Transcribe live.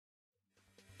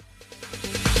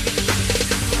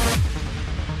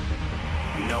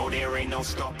ain't no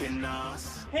stopping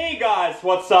us. Hey guys,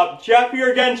 what's up? Jeff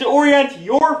here again to orient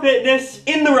your fitness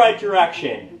in the right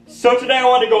direction. So today I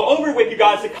want to go over with you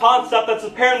guys a concept that's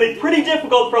apparently pretty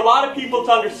difficult for a lot of people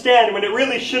to understand when it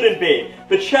really shouldn't be.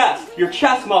 The chest, your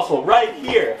chest muscle right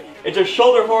here. It does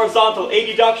shoulder horizontal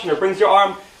adduction, or brings your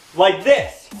arm like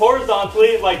this,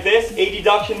 horizontally like this.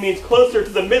 Adduction means closer to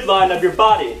the midline of your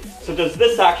body. So it does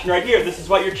this action right here. This is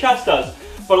what your chest does.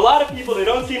 But a lot of people, they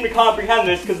don't seem to comprehend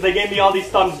this because they gave me all these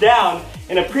thumbs down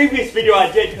in a previous video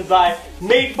I did because I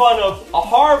made fun of a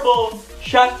horrible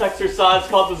chest exercise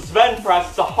called the Sven press.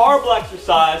 It's a horrible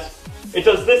exercise. It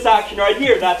does this action right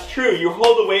here. That's true. You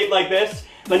hold the weight like this,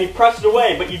 then you press it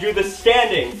away, but you do this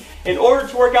standing. In order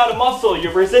to work out a muscle,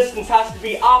 your resistance has to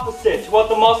be opposite to what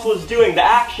the muscle is doing, the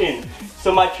action.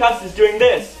 So my chest is doing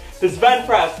this. The Sven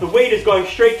press, the weight is going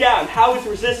straight down. How is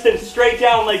resistance straight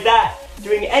down like that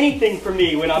doing anything for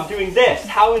me when I'm doing this?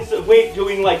 How is the weight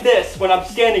doing like this when I'm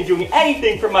standing, doing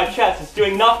anything for my chest? It's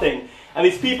doing nothing. And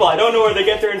these people, I don't know where they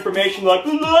get their information. They're like,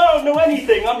 I don't know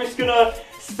anything. I'm just gonna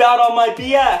spout on my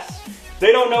BS.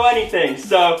 They don't know anything.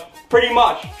 So pretty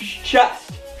much,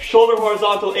 chest, shoulder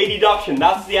horizontal adduction.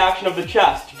 That's the action of the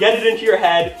chest. Get it into your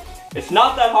head. It's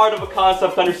not that hard of a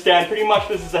concept to understand. Pretty much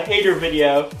this is a hater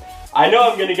video. I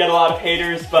know I'm gonna get a lot of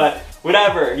haters, but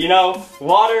whatever, you know,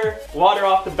 water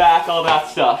off the back, all that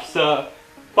stuff. So,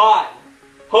 fine.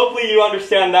 Hopefully you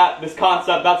understand this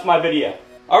concept. That's my video.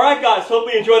 Alright guys,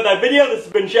 hopefully you enjoyed that video. This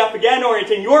has been Jeff again,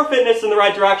 orienting your fitness in the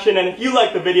right direction. And if you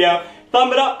like the video,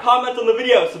 thumb it up, comment on the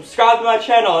video, subscribe to my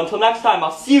channel. Until next time,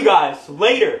 I'll see you guys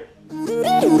later.